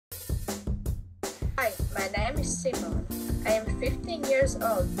Hi, my name is Simona. I am 15 years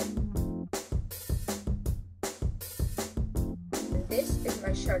old. And this is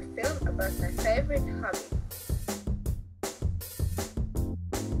my short film about my favorite hobby.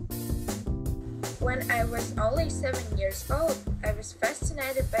 When I was only 7 years old, I was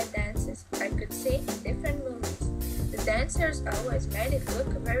fascinated by dances I could see in different movies. The dancers always made it look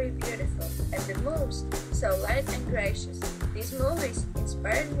very beautiful, and the moves so light and gracious. These movies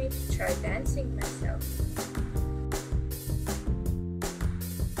inspired me to try dancing myself.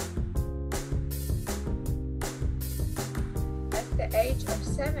 At the age of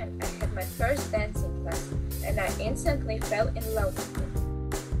 7, I had my first dancing class, and I instantly fell in love with it.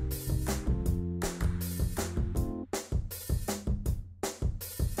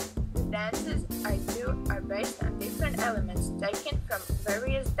 The dances I do are based on different elements taken from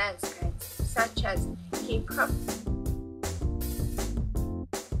various dance kinds, such as hip-hop,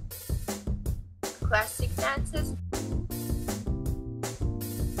 classic dances,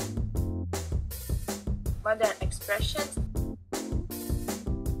 modern expressions,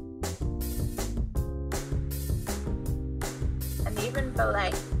 and even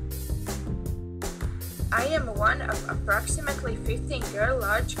ballet. I am one of approximately 15 girl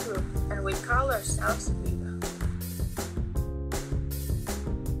large group, and we call ourselves Viva.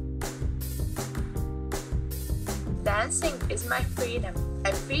 Dancing is my freedom.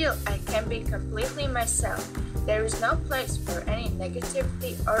 I feel I can be completely myself. There is no place for any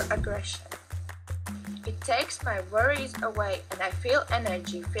negativity or aggression. It takes my worries away and I feel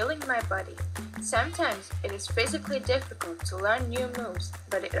energy filling my body. Sometimes it is physically difficult to learn new moves,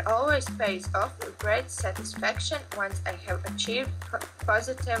 but it always pays off with great satisfaction once I have achieved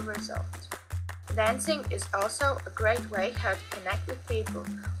positive results. Dancing is also a great way how to connect with people.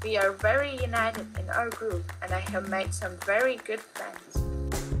 We are very united in our group and I have made some very good friends.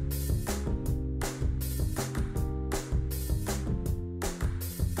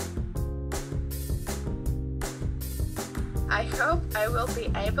 I hope I will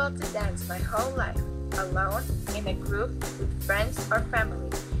be able to dance my whole life, alone, in a group, with friends or family.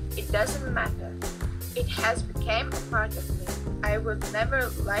 It doesn't matter. It has become a part of me. I would never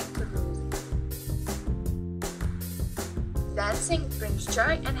like to lose it. Dancing brings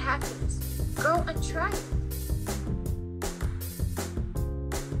joy and happiness. Go and try it.